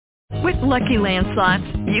With Lucky Land Slots,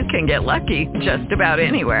 you can get lucky just about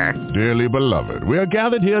anywhere. Dearly beloved, we are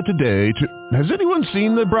gathered here today to... Has anyone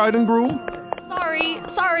seen the bride and groom?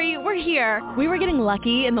 Sorry, we're here. We were getting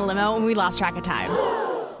lucky in the limo and we lost track of time.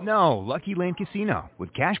 No, Lucky Land Casino,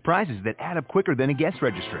 with cash prizes that add up quicker than a guest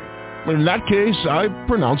registry. In that case, I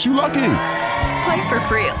pronounce you lucky. Play for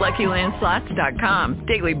free at LuckyLandSlots.com.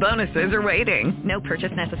 Daily bonuses are waiting. No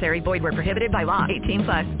purchase necessary. Void where prohibited by law.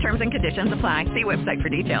 18+. Terms and conditions apply. See website for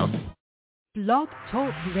details. Blog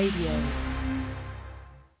Talk Radio.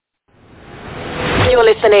 You're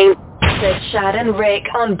listening to Chad and Rick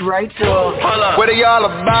on Bro Talk. What are y'all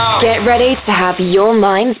about? Get ready to have your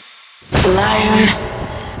mind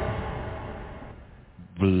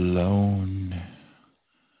blown.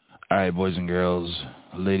 All right, boys and girls,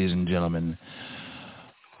 ladies and gentlemen,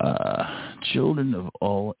 children of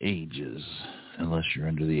all ages, unless you're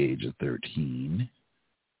under the age of 13,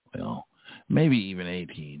 well, maybe even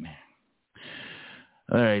 18.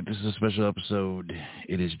 All right, this is a special episode.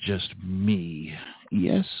 It is just me.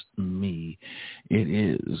 Yes, me. It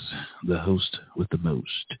is the host with the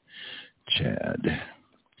most, Chad.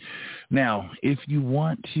 Now, if you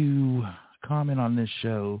want to comment on this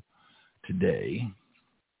show today,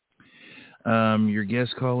 your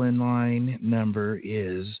guest call-in line number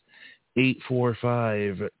is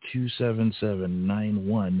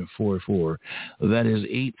 845-277-9144. That is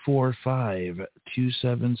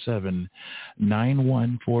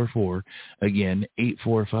 845-277-9144. Again,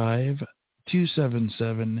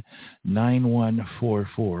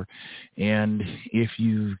 845-277-9144. And if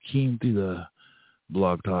you came through the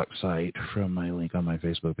Blog Talk site from my link on my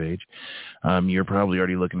Facebook page, you're probably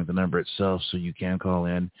already looking at the number itself, so you can call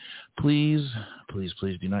in. Please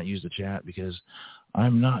do not use the chat, because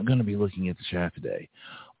I'm not going to be looking at the chat today.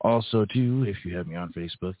 Also, too, if you have me on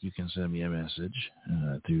Facebook, you can send me a message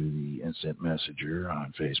through the instant messenger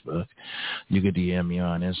on Facebook. You can DM me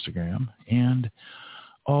on Instagram. And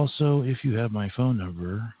also, if you have my phone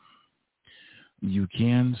number, you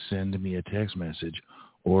can send me a text message.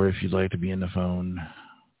 Or if you'd like to be in the phone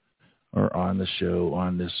or on the show,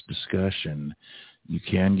 on this discussion, you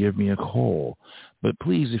can give me a call. But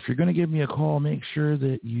please, if you're going to give me a call, make sure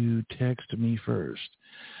that you text me first.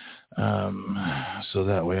 So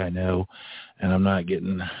that way I know, and I'm not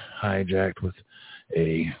getting hijacked with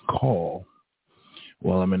a call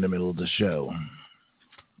while I'm in the middle of the show.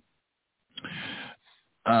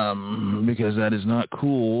 Because that is not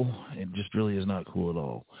cool. It just really is not cool at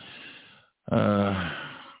all.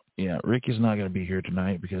 Yeah, Rick is not going to be here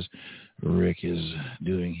tonight because Rick is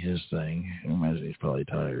doing his thing. I imagine he's probably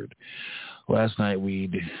tired. Thursday night we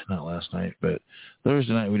did not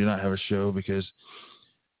have a show because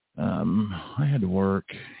I had to work,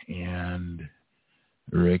 and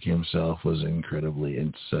Rick himself was incredibly,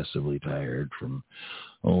 excessively tired from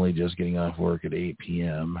only just getting off work at 8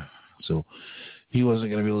 p.m. So he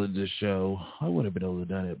wasn't going to be able to do the show. I would have been able to have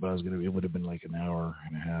done it, but it would have been like an hour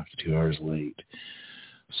and a half to 2 hours late.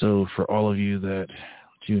 So for all of you that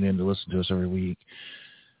tune in to listen to us every week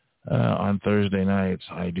on Thursday nights,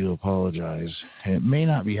 I do apologize. And it may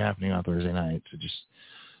not be happening on Thursday nights. It just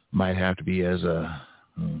might have to be as a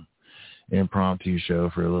impromptu show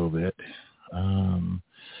for a little bit. And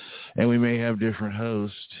we may have different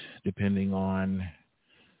hosts depending on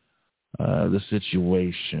the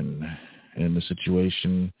situation. And the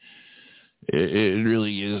situation, it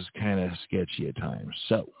really is kind of sketchy at times.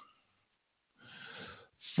 So,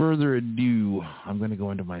 further ado, I'm going to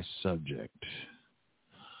go into my subject.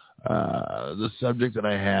 The subject that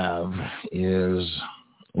I have is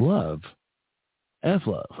love.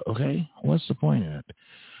 F-love, okay? What's the point in it?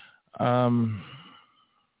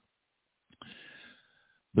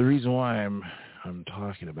 The reason why I'm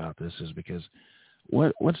talking about this is because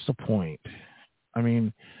what's the point? I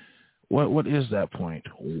mean, what is that point?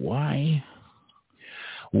 Why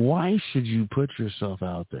should you put yourself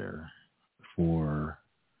out there for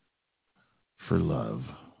love?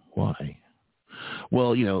 Why?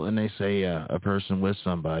 Well, and they say a person with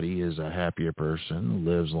somebody is a happier person,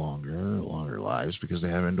 lives longer lives because they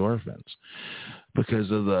have endorphins,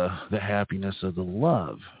 because of the happiness of the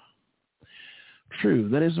love. True,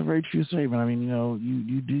 that is a very true statement. I mean,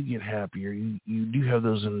 you do get happier. You do have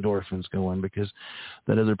those endorphins going because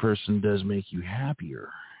that other person does make you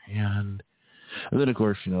happier. And then, of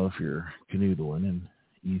course, if you're canoodling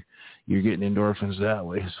and you're getting endorphins that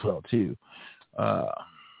way as well, too. The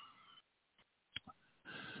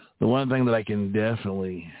one thing that I can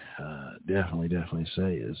definitely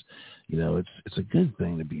say is, it's a good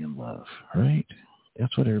thing to be in love, right?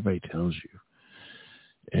 That's what everybody tells you.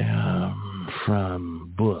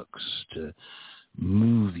 From books to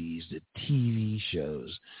movies to TV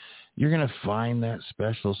shows, You're going to find that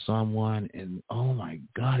special someone, and oh my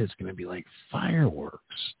God, it's going to be like fireworks.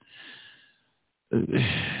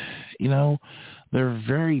 You know, their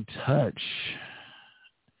very touch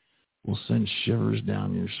will send shivers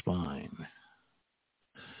down your spine.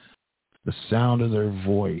 The sound of their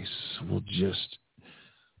voice will just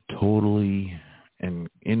totally and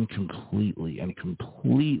completely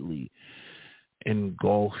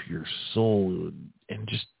engulf your soul and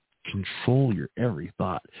just control your every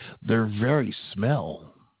thought. Their very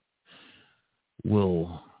smell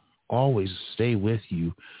will always stay with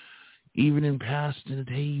you, even in past, to the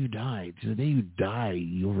day you die. To the day you die,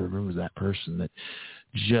 you'll remember that person that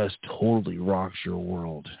just totally rocks your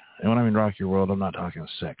world. And when I mean rock your world, I'm not talking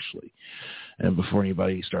sexually. And before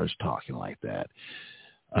anybody starts talking like that,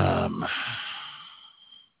 I'm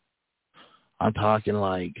talking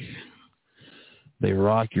like they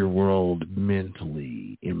rock your world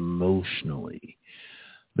mentally, emotionally.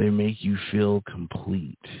 They make you feel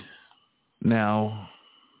complete. Now,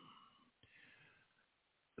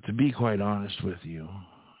 to be quite honest with you,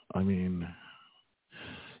 I mean,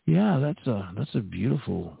 yeah, that's a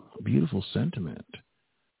beautiful, beautiful sentiment.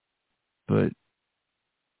 But,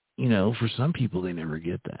 you know, for some people, they never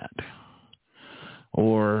get that.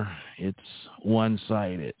 Or it's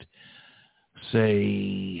one-sided.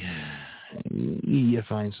 Say you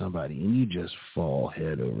find somebody and you just fall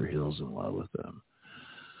head over heels in love with them.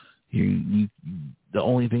 You the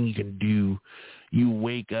only thing you can do, you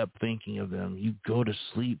wake up thinking of them. You go to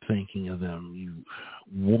sleep thinking of them. You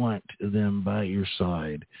want them by your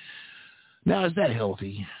side. Now, is that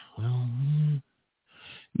healthy? Well,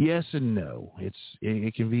 yes and no. It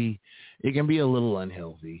can be a little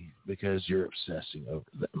unhealthy because you're obsessing over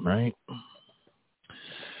them, right?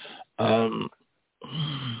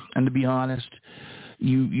 And to be honest,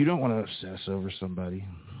 you don't want to obsess over somebody.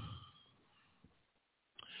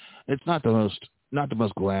 It's not the most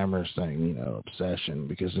glamorous thing, you know, obsession,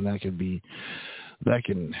 because then that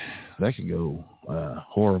can go a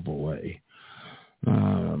horrible way.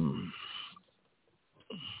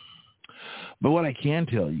 But what I can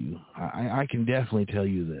tell you, I can definitely tell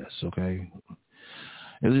you this, okay?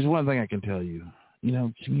 If there's one thing I can tell you, you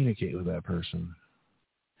know, communicate with that person.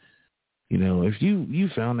 You know, if you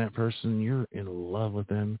found that person, you're in love with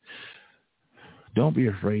them, don't be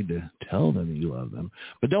afraid to tell them you love them.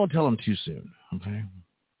 But don't tell them too soon, okay?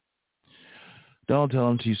 Don't tell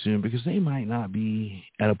them too soon, because they might not be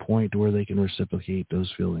at a point where they can reciprocate those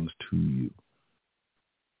feelings to you.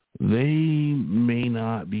 They may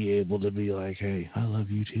not be able to be like, hey, I love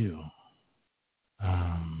you too.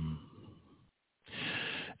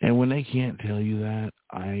 And when they can't tell you that,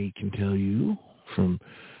 I can tell you from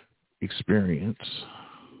experience,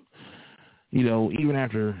 you know, even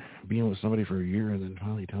after being with somebody for a year and then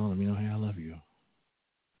finally telling them, you know, hey, I love you,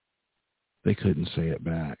 they couldn't say it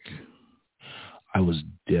back. I was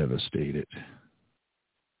devastated.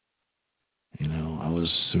 You know, I was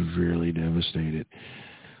severely devastated.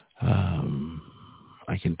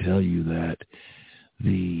 I can tell you that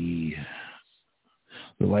the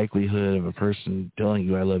likelihood of a person telling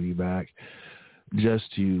you I love you back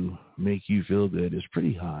just to make you feel good is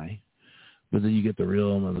pretty high. But then you get the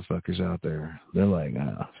real motherfuckers out there. They're like,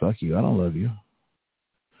 fuck you, I don't love you.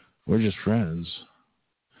 We're just friends.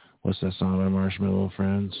 What's that song by Marshmello,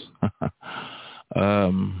 Friends?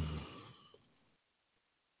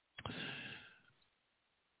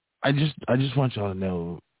 I just want y'all to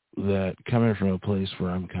know that coming from a place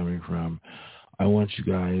where I'm coming from, I want you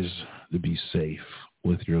guys to be safe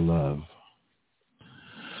with your love.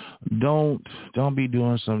 Don't be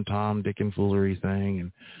doing some Tom, Dick, and foolery thing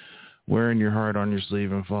and wearing your heart on your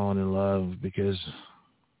sleeve and falling in love, because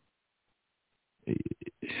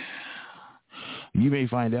you may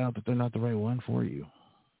find out that they're not the right one for you.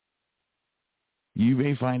 You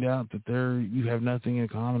may find out that you have nothing in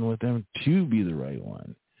common with them to be the right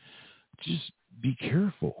one. Just be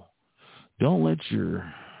careful. Don't let your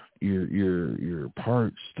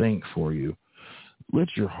parts think for you. Let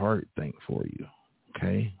your heart think for you.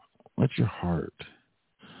 Okay? Let your heart.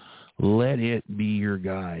 Let it be your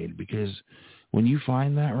guide, because when you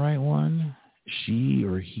find that right one, she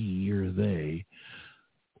or he or they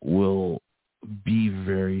will be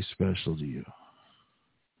very special to you.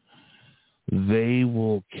 They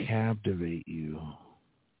will captivate you.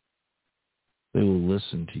 They will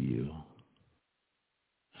listen to you.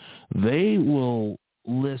 They will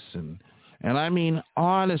listen, and I mean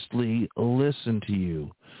honestly listen to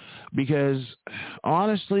you, because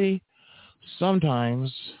honestly,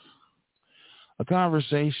 sometimes a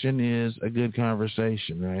conversation is a good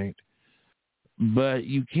conversation, right? But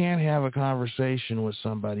you can't have a conversation with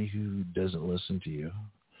somebody who doesn't listen to you.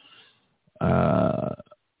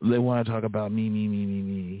 They want to talk about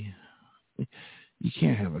me. You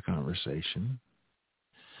can't have a conversation.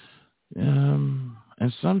 And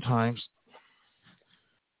sometimes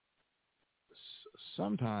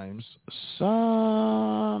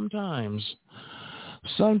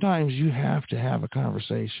you have to have a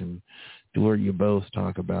conversation to where you both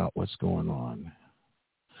talk about what's going on.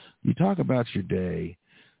 You talk about your day.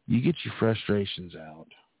 You get your frustrations out.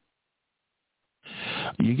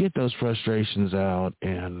 You get those frustrations out,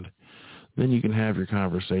 and then you can have your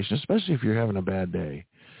conversation, especially if you're having a bad day.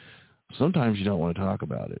 Sometimes you don't want to talk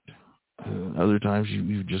about it. Other times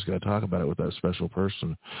you've just got to talk about it with that special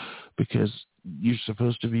person, because you're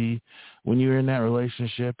supposed to be, when you're in that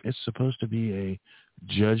relationship, it's supposed to be a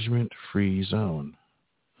judgment-free zone.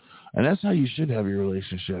 And that's how you should have your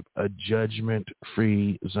relationship, a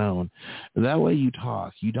judgment-free zone. That way you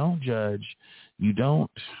talk. You don't judge. You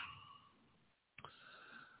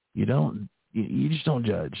just don't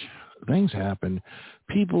judge. Things happen.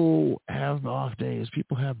 People have off days.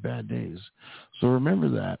 People have bad days. So remember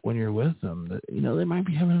that when you're with them, that, they might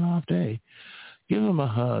be having an off day. Give them a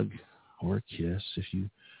hug or a kiss. If you're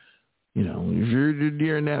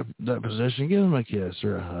in that position, give them a kiss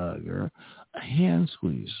or a hug or a hand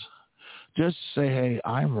squeeze. Just say, hey,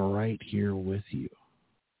 I'm right here with you.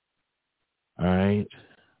 All right?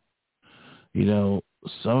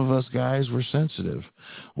 Some of us guys, we're sensitive.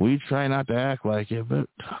 We try not to act like it, but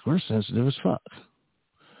we're sensitive as fuck.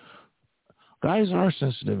 Guys are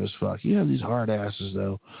sensitive as fuck. You have these hard asses,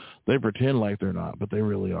 though. They pretend like they're not, but they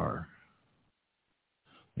really are.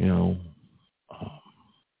 And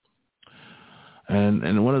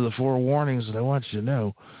one of the 4 warnings that I want you to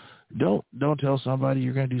know, don't tell somebody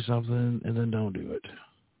you're going to do something and then don't do it.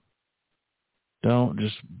 Don't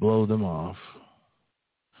just blow them off.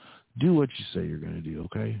 Do what you say you're going to do,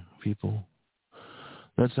 okay, people?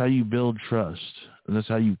 That's how you build trust, and that's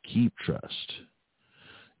how you keep trust.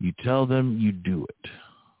 You tell them, you do it.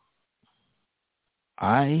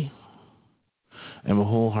 I am a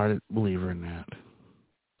wholehearted believer in that.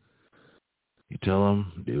 You tell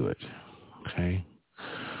them, do it, okay?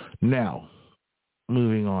 Now,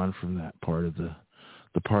 moving on from that part of the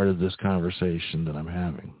part of this conversation that I'm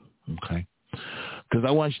having, okay? Because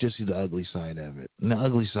I want you to see the ugly side of it. And the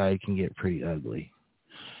ugly side can get pretty ugly.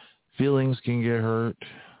 Feelings can get hurt.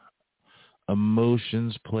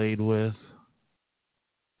 Emotions played with.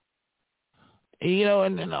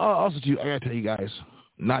 And also, too, I got to tell you guys,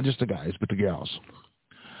 not just the guys, but the gals.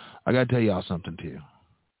 I got to tell y'all something, too.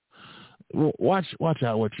 Watch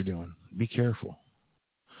out what you're doing. Be careful.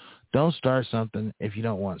 Don't start something if you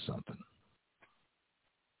don't want something.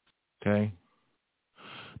 Okay?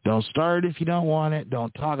 Don't start it if you don't want it.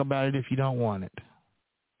 Don't talk about it if you don't want it.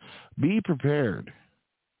 Be prepared.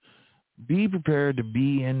 Be prepared to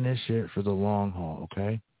be in this shit for the long haul,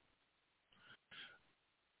 okay?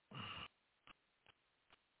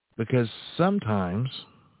 Because sometimes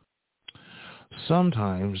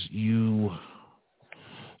you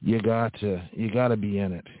gotta be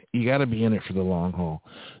in it. You gotta be in it for the long haul.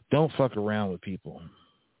 Don't fuck around with people.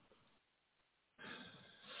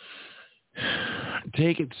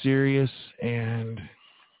 Take it serious and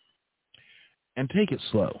take it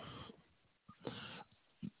slow.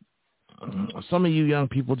 Some of you young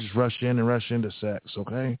people just rush into sex,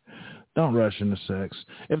 okay? Don't rush into sex.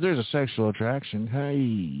 If there's a sexual attraction,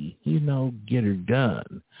 hey, get her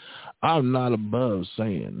done. I'm not above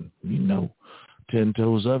saying, 10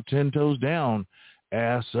 toes up, 10 toes down,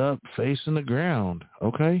 ass up, facing the ground,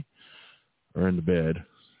 okay? Or in the bed.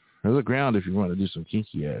 Or the ground if you want to do some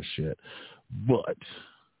kinky ass shit. But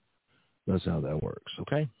that's how that works,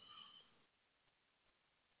 okay?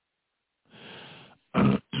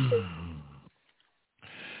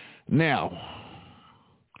 Now,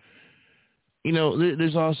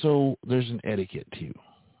 there's an etiquette too,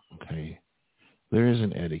 okay? There is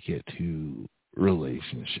an etiquette to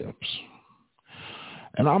relationships.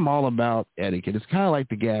 And I'm all about etiquette. It's kind of like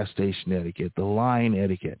the gas station etiquette, the line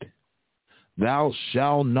etiquette. Thou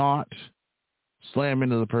shalt not slam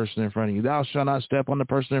into the person in front of you. Thou shalt not step on the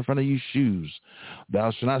person in front of you's shoes.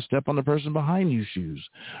 Thou shalt not step on the person behind you's shoes.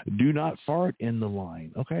 Do not fart in the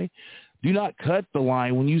line, okay? Do not cut the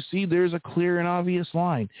line. When you see there's a clear and obvious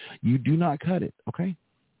line, you do not cut it, okay?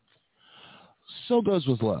 So goes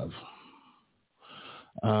with love.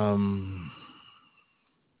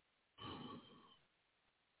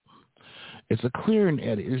 It's a clear and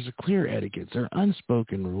there's a clear etiquette. There are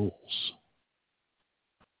unspoken rules.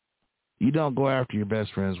 You don't go after your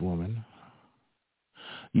best friend's woman.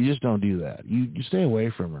 You just don't do that. You stay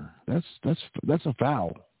away from her. That's a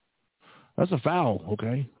foul. That's a foul,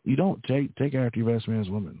 okay? You don't take after your best man's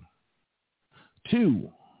woman. Two,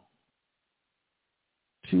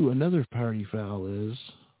 another party foul is,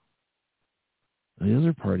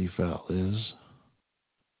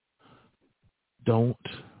 don't,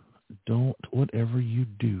 whatever you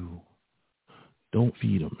do, don't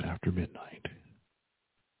feed them after midnight.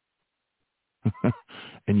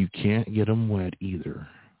 And you can't get them wet either.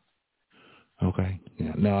 Okay?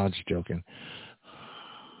 Yeah, no, I'm just joking.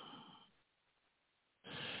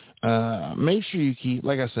 Make sure you keep,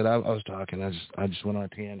 like I said, I was talking. I just went on a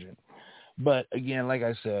tangent. But again, like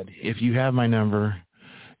I said, if you have my number,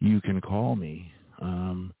 you can call me.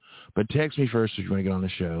 But text me first if you want to get on the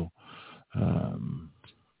show. And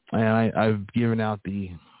I've given out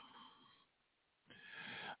the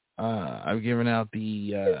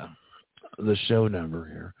show number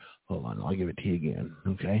here. Hold on, I'll give it to you again.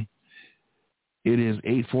 Okay, it is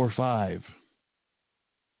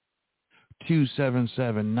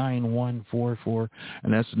 845-277-9144,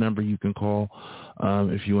 and that's the number you can call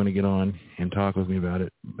if you want to get on and talk with me about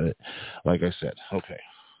it. But like I said, okay.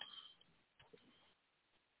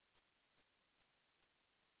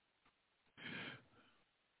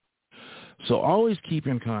 So always keep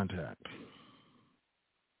in contact.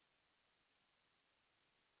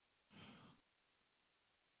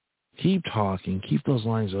 Keep talking. Keep those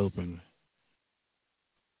lines open.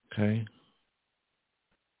 Okay?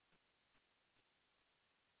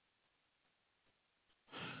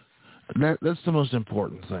 That's the most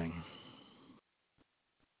important thing.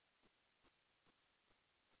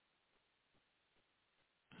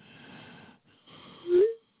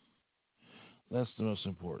 That's the most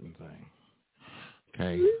important thing.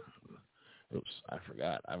 Okay? Oops, I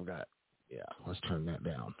forgot. Let's turn that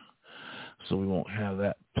down so we won't have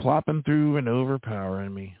that plopping through and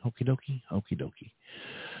overpowering me. Okie dokie.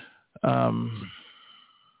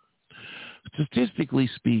 Statistically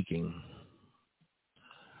speaking,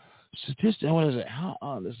 what is it?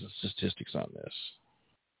 This is statistics on this.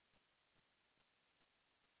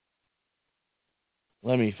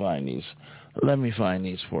 Let me find these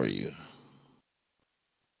for you.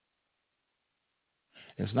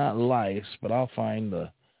 It's not lice, but I'll find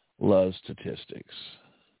the love statistics.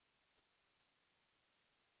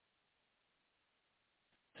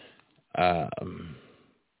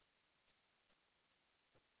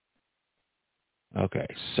 Okay,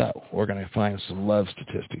 so we're going to find some love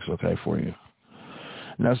statistics, okay, for you.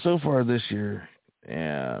 Now, so far this year,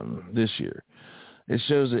 it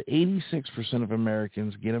shows that 86% of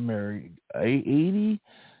Americans get married.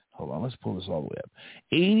 Hold on, let's pull this all the way up.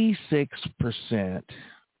 86%.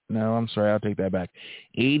 No, I'm sorry, I'll take that back.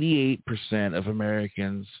 88% of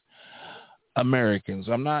Americans. I'm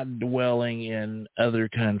not dwelling in other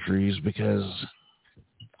countries because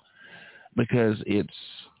it's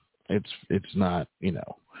not,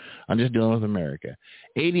 I'm just dealing with America.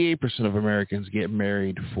 88% of Americans get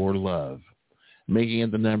married for love, making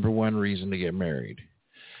it the number one reason to get married.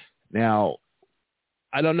 Now,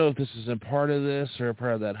 I don't know if this is a part of this or a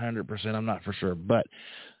part of that 100%. I'm not for sure. But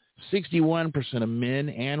 61% of men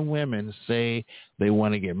and women say they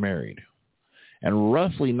want to get married. And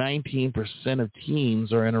roughly 19% of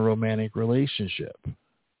teens are in a romantic relationship.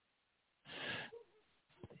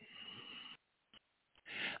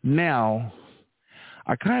 Now,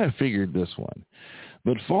 I kind of figured this one.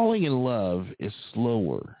 But falling in love is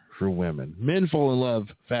slower for women. Men fall in love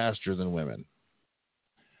faster than women.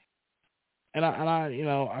 And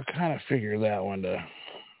I kind of figured that one to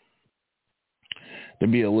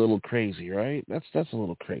be a little crazy, right? That's a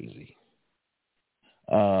little crazy.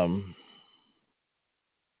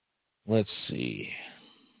 Let's see.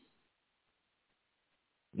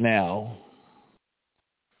 Now,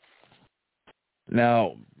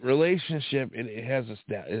 relationship, it has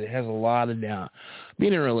a lot of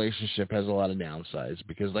being in a relationship has a lot of downsides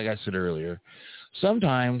because, like I said earlier,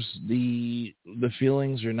 sometimes the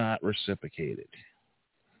feelings are not reciprocated.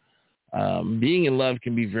 Being in love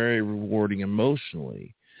can be very rewarding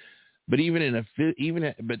emotionally, but even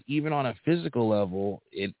on a physical level,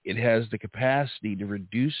 it has the capacity to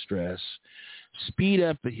reduce stress, speed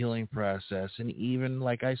up the healing process, and even,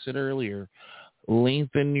 like I said earlier,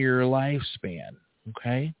 lengthen your lifespan.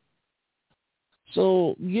 Okay?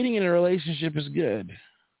 So getting in a relationship is good.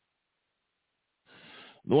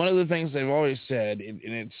 One of the things they've always said, and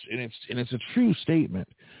it's a true statement,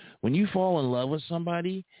 when you fall in love with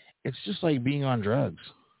somebody, it's just like being on drugs.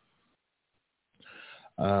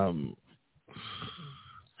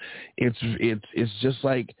 It's just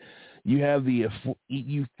like you have the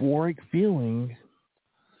euphoric feeling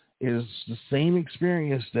is the same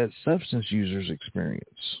experience that substance users experience.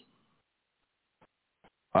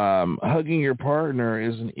 Hugging your partner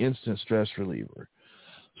is an instant stress reliever.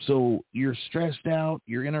 So you're stressed out,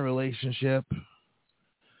 you're in a relationship,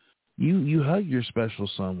 you hug your special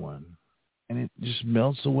someone, and it just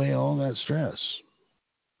melts away all that stress.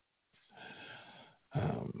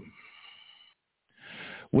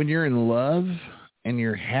 When you're in love and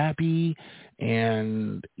you're happy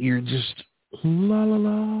and you're just la la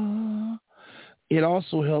la, it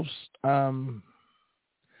also helps.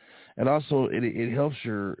 It helps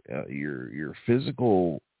your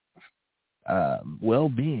physical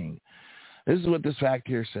well-being. This is what this fact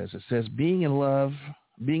here says. It says being in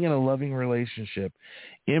a loving relationship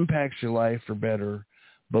impacts your life for better,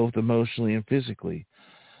 both emotionally and physically.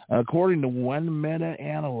 According to one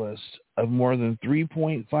meta-analyst of more than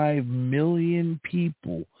 3.5 million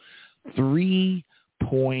people,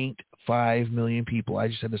 3.5 million people, I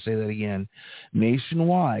just had to say that again,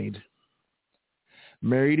 nationwide,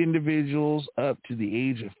 married individuals up to the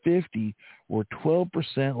age of 50 were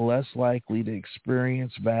 12% less likely to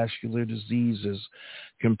experience vascular diseases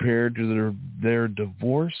compared to their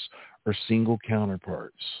divorce or single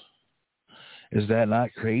counterparts. Is that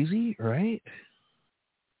not crazy, right?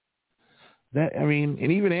 And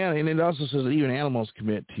it also says that even animals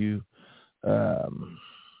commit to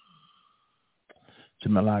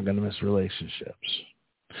monogamous relationships.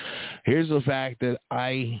 Here's the fact that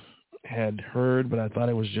I had heard, but I thought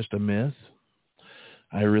it was just a myth.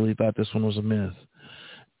 I really thought this one was a myth.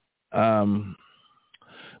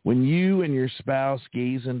 When you and your spouse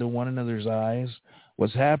gaze into one another's eyes,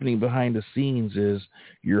 what's happening behind the scenes is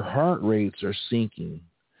your heart rates are sinking.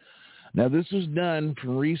 Now, this was done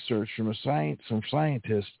from research from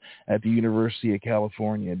scientists at the University of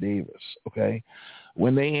California, Davis, okay?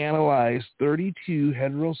 When they analyzed 32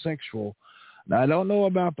 heterosexual, now I don't know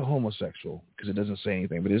about the homosexual because it doesn't say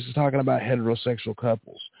anything, but this is talking about heterosexual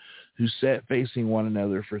couples who sat facing one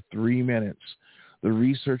another for 3 minutes. The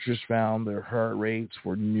researchers found their heart rates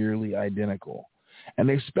were nearly identical. And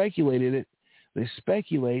they speculate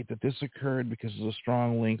that this occurred because of the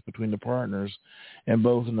strong link between the partners and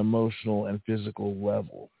both an emotional and physical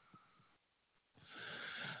level.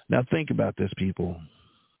 Now think about this, people.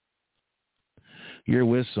 You're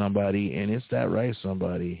with somebody, and it's that right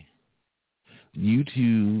somebody. You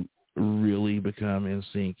two really become in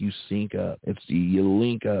sync. You sync up. You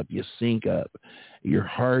link up. You sync up. Your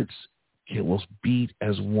hearts will beat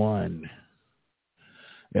as one.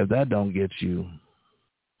 If that don't get you,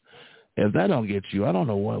 I don't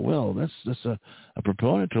know what will. That's a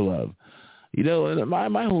proponent to love. You know,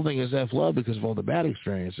 my whole thing is F love because of all the bad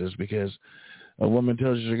experiences. Because a woman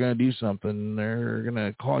tells you they're going to do something, they're going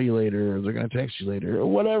to call you later, or they're going to text you later, or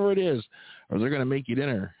whatever it is, or they're going to make you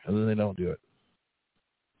dinner, and then they don't do it.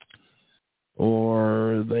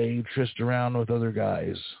 Or they tryst around with other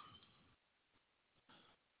guys.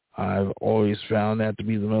 I've always found that to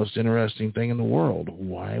be the most interesting thing in the world.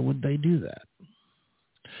 Why would they do that?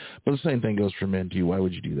 But the same thing goes for men too. Why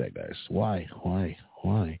would you do that, guys? Why?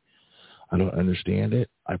 I don't understand it.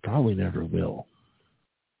 I probably never will.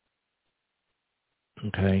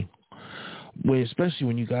 Okay? Especially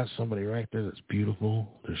when you got somebody right there that's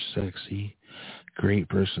beautiful, they're sexy, great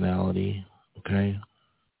personality, okay?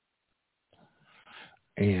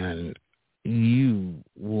 And you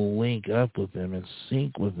will link up with them and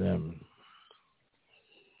sync with them,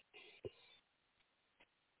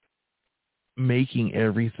 making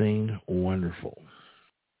everything wonderful.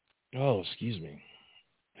 Oh, excuse me.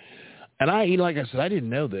 And like I said, I didn't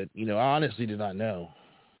know that. I honestly did not know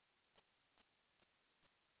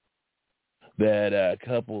that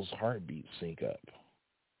couples' heartbeats sync up.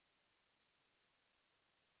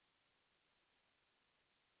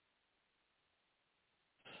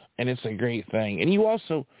 And it's a great thing. And you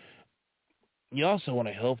also want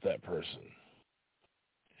to help that person.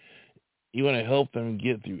 You want to help them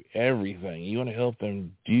get through everything. You want to help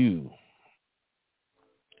them do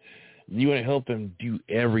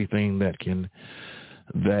everything that can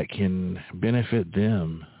benefit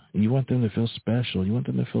them. You want them to feel special. You want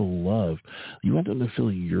them to feel love. You want them to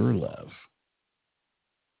feel your love.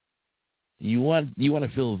 You want to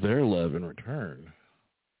feel their love in return.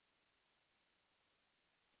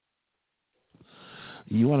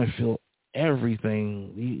 You want to feel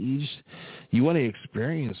everything. You want to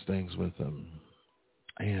experience things with them.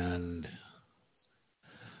 And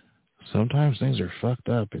sometimes things are fucked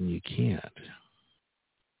up and you can't.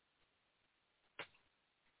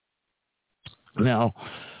 Now,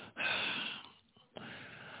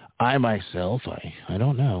 I myself, I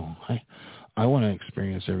don't know. I want to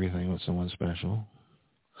experience everything with someone special.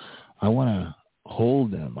 I want to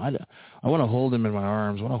hold them. I want to hold them in my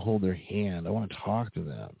arms. I want to hold their hand. I want to talk to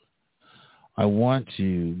them. I want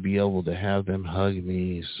to be able to have them hug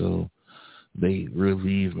me so They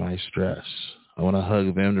relieve my stress. I want to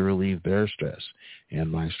hug them to relieve their stress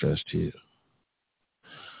and my stress too.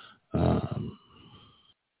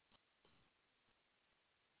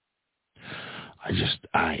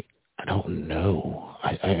 I don't know.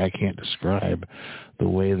 I can't describe the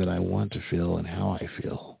way that I want to feel and how I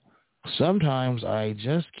feel. Sometimes I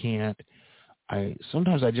can't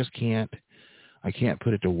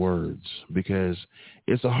put it to words because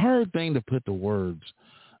it's a hard thing to put to words,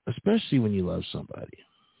 especially when you love somebody.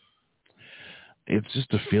 It's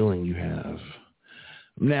just a feeling you have.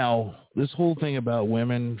 Now, this whole thing about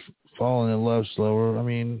women falling in love slower, I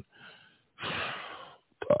mean,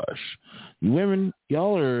 gosh, you women,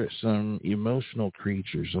 y'all are some emotional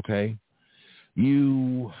creatures, okay?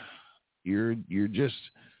 You're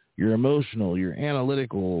emotional, you're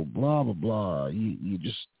analytical, blah, blah, blah.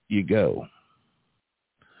 You go.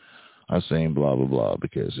 I'm saying blah, blah, blah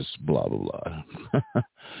because it's blah, blah, blah.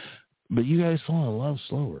 But you guys fall in love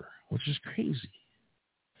slower, which is crazy.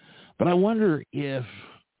 But I wonder if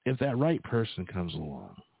that right person comes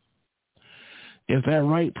along. If that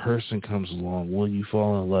right person comes along, will you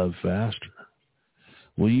fall in love faster?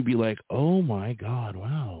 Will you be like, oh my God,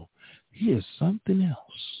 wow, he is something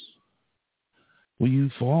else? Will you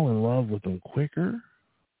fall in love with them quicker?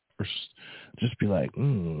 Or just be like,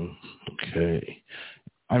 okay.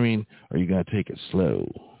 I mean, are you going to take it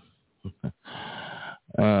slow?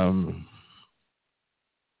 I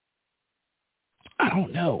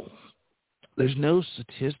don't know. There's no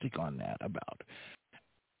statistic on that about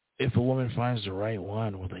if a woman finds the right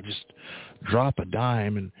one, will they just drop a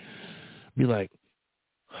dime and be like,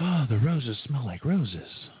 oh, the roses smell like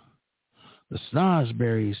roses. The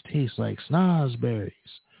snozberries taste like snozberries.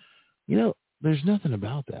 You know, there's nothing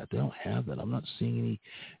about that. They don't have that. I'm not seeing any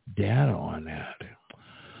data on that.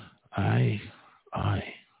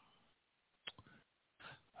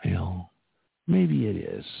 Well, maybe it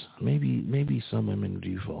is. Maybe some women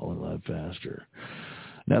do fall in love faster.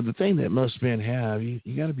 Now, the thing that most men have, you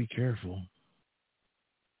got to be careful.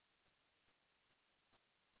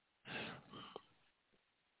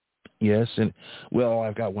 Yes, and well,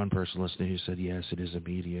 I've got one person listening who said yes, it is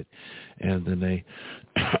immediate, and then they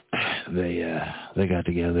got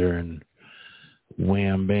together and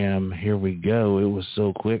wham bam, here we go. It was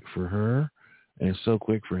so quick for her and so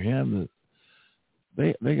quick for him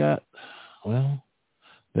that they got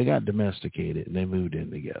domesticated and they moved in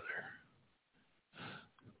together.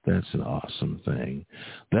 That's an awesome thing.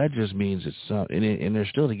 That just means it's something, and they're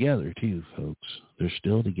still together too, folks. They're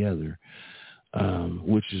still together.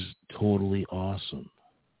 Which is totally awesome.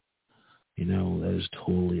 You know, that is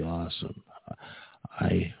totally awesome.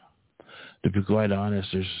 To be quite honest,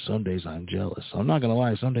 there's some days I'm jealous. I'm not going to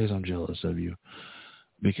lie. Some days I'm jealous of you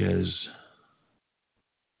because,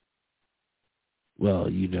 well,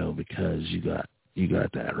 because you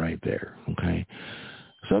got that right there. Okay.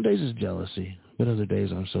 Some days it's jealousy, but other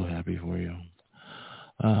days I'm so happy for you.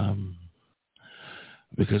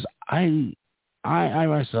 Because I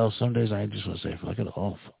myself, some days I just want to say, fuck it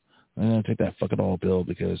off. I'm going to take that fuck it all pill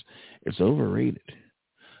because it's overrated.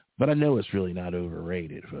 But I know it's really not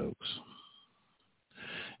overrated, folks.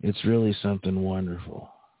 It's really something wonderful.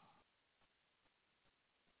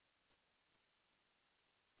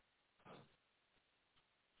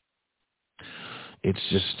 It's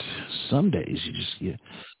just, some days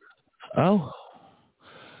oh,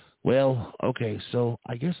 well, okay, so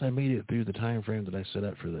I guess I made it through the time frame that I set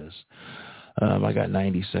up for this. I got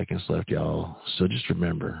 90 seconds left, y'all. So just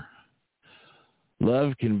remember,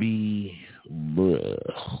 love can be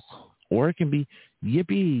or it can be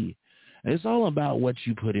yippee. And it's all about what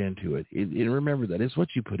you put into it. And remember that. It's what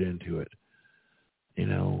you put into it. You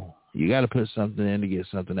know, you got to put something in to get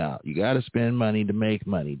something out. You got to spend money to make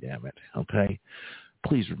money, damn it. Okay?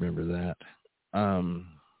 Please remember that.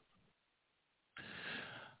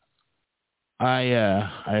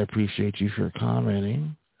 I appreciate you for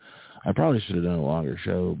commenting. I probably should have done a longer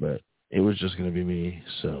show, but it was just going to be me.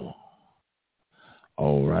 So,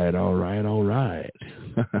 all right.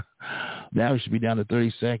 Now we should be down to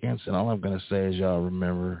 30 seconds, and all I'm going to say is, y'all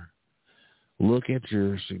remember, look at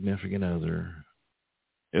your significant other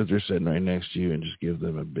if they're sitting right next to you and just give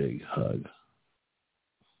them a big hug.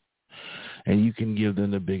 And you can give them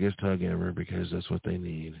the biggest hug ever because that's what they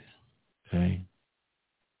need. Okay?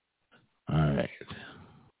 All right.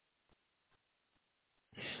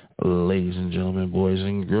 Ladies and gentlemen, boys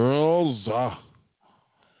and girls,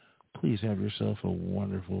 please have yourself a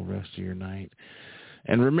wonderful rest of your night.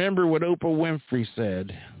 And remember what Oprah Winfrey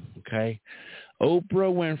said, okay?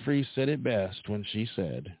 Oprah Winfrey said it best when she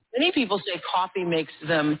said, many people say coffee makes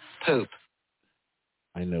them poop.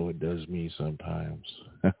 I know it does me sometimes.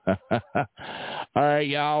 All right,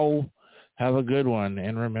 y'all. Have a good one.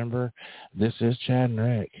 And remember, this is Chad and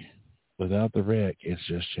Rick. Without the Rick, it's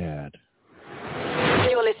just Chad.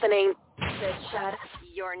 You're listening to Chad.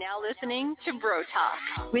 You're now listening to Bro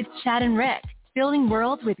Talk with Chad and Rick. Building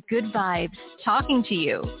worlds with good vibes. Talking to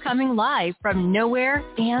you. Coming live from nowhere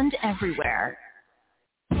and everywhere.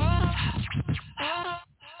 Yeah.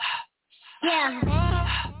 Yeah.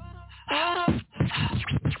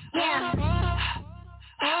 Yeah.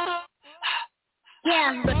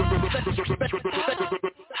 Yeah.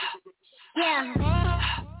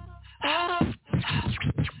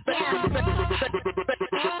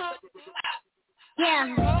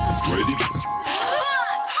 Yeah. Ready?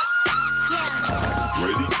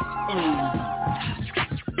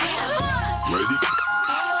 Ready?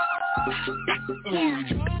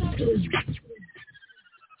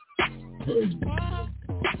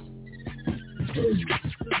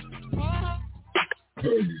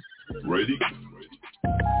 Ready? Ready?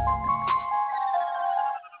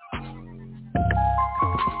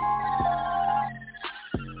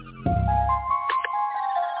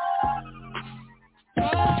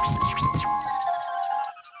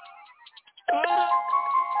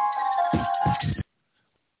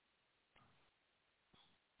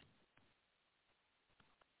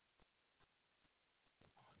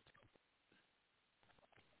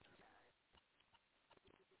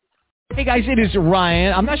 Hey guys, it is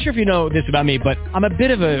Ryan. I'm not sure if you know this about me, but I'm a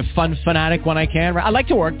bit of a fun fanatic when I can. I like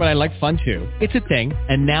to work, but I like fun too. It's a thing.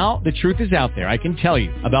 And now the truth is out there. I can tell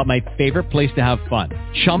you about my favorite place to have fun.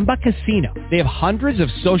 Chumba Casino. They have hundreds of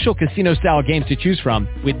social casino style games to choose from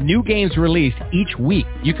with new games released each week.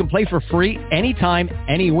 You can play for free anytime,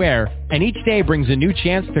 anywhere. And each day brings a new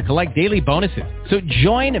chance to collect daily bonuses. So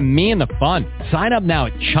join me in the fun. Sign up now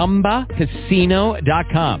at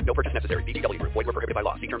ChumbaCasino.com. No purchase necessary. VGW. Void where prohibited by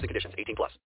law. See terms and conditions. 18+.